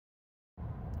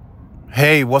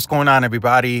Hey, what's going on,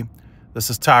 everybody? This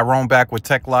is Tyrone back with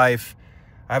Tech Life.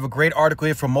 I have a great article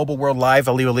here from Mobile World Live.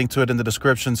 I'll leave a link to it in the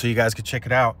description so you guys can check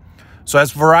it out. So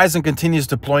as Verizon continues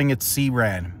deploying its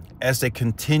C-RAN, as they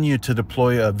continue to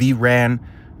deploy a vRAN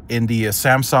in the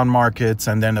Samsung markets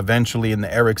and then eventually in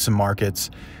the Ericsson markets,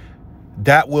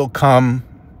 that will come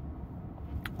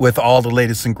with all the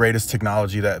latest and greatest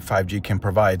technology that 5G can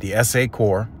provide, the SA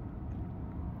core,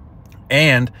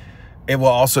 and it will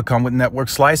also come with network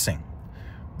slicing.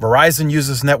 Verizon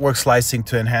uses network slicing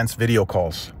to enhance video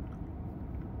calls.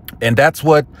 And that's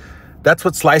what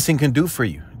slicing can do for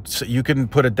you. So you can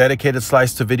put a dedicated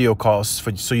slice to video calls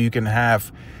so you can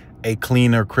have a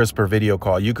cleaner, crisper video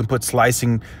call. You can put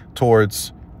slicing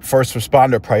towards first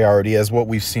responder priority, as what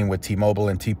we've seen with T-Mobile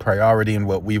and T-Priority, and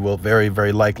what we will very,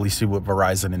 very likely see with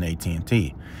Verizon and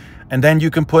AT&T. And then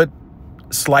you can put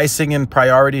slicing and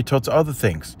priority towards other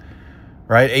things,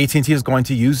 right? AT&T is going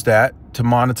to use that to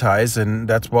monetize, and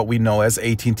that's what we know as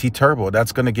AT&T Turbo.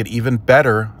 That's going to get even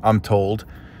better, I'm told,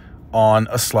 on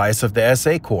a slice of the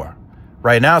SA core.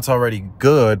 Right now, it's already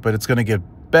good, but it's going to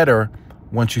get better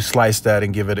once you slice that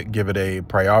and give it a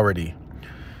priority.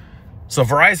 So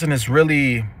Verizon is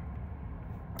really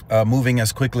moving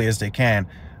as quickly as they can.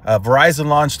 Verizon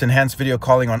launched enhanced video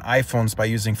calling on iPhones by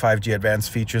using 5G advanced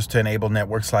features to enable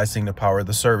network slicing to power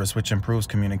the service, which improves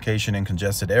communication in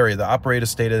congested area. The operator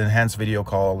stated enhanced video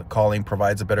calling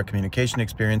provides a better communication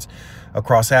experience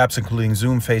across apps, including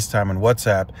Zoom, FaceTime, and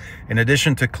WhatsApp. In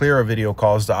addition to clearer video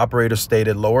calls, the operator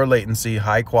stated lower latency,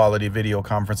 high quality video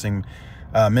conferencing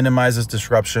minimizes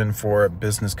disruption for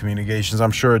business communications. I'm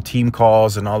sure team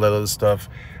calls and all that other stuff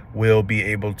will be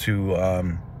able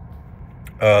to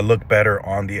look better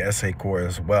on the SA core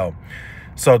as well.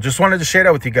 So just wanted to share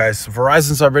that with you guys.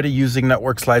 Verizon's already using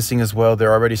network slicing as well.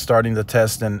 They're already starting to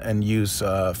test and use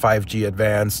 5G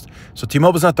advanced. So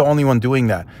T-Mobile's not the only one doing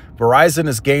that. Verizon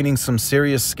is gaining some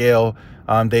serious scale.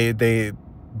 They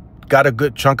got a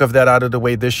good chunk of that out of the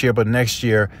way this year, but next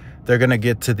year they're going to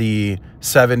get to the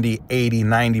 70, 80,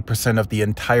 90% of the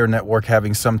entire network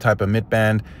having some type of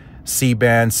mid-band,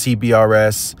 C-band,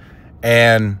 CBRS,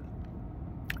 and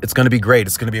it's going to be great.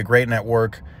 It's going to be a great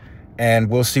network, and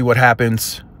we'll see what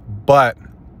happens. But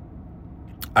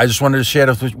I just wanted to share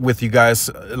this with you guys,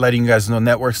 letting you guys know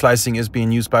network slicing is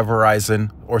being used by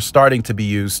Verizon, or starting to be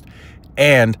used,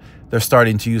 and they're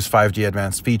starting to use 5G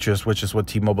advanced features, which is what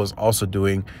T-Mobile is also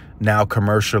doing now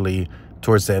commercially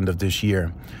towards the end of this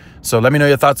year. So let me know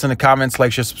your thoughts in the comments.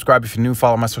 Like, share, subscribe if you're new.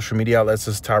 Follow my social media outlets.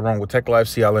 This is Tyrone with Tech Life.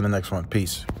 See y'all in the next one.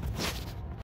 Peace.